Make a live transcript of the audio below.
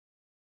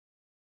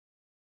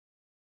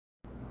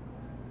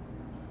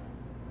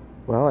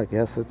Well, I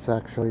guess it's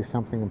actually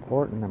something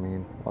important. I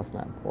mean, well, it's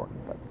not important,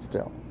 but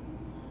still.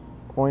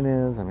 Point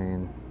is, I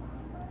mean,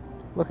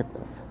 look at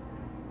this.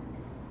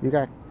 You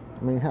got,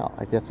 I mean, hell,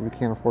 I guess if you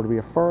can't afford to be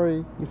a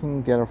furry, you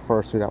can get a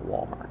fursuit at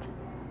Walmart.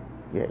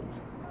 Yay.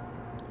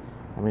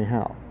 I mean,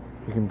 hell,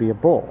 you can be a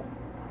bull,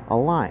 a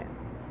lion,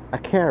 a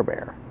Care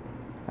Bear,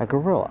 a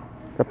gorilla,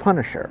 the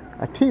Punisher,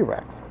 a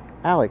T-Rex,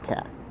 alley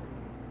cat.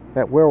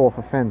 That werewolf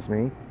offends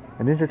me,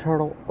 a Ninja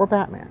Turtle, or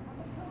Batman.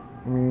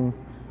 I mean,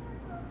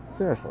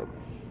 seriously.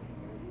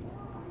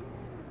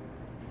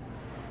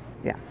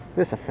 Yeah,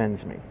 this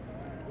offends me.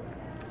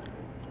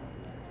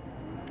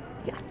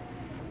 Yeah.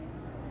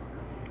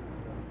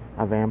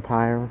 A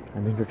vampire, a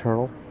Ninja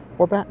Turtle,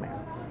 or Batman.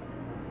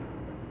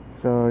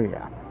 So,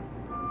 yeah.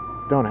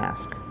 Don't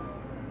ask.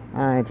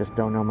 I just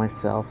don't know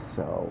myself,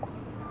 so...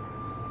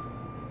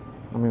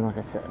 I mean, like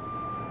I said,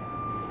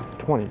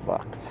 $20.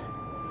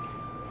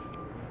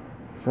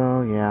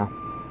 So, yeah,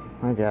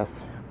 I guess.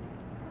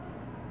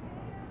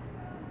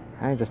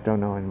 I just don't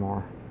know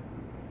anymore.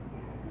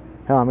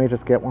 Hell, I may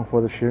just get one for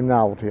the sheer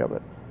novelty of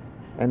it.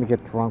 And to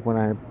get drunk when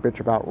I bitch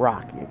about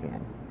Rocky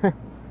again. So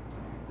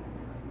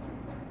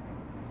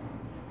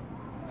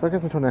I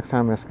guess until next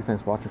time, Misky,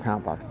 thanks for watching.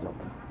 Comment box is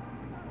open.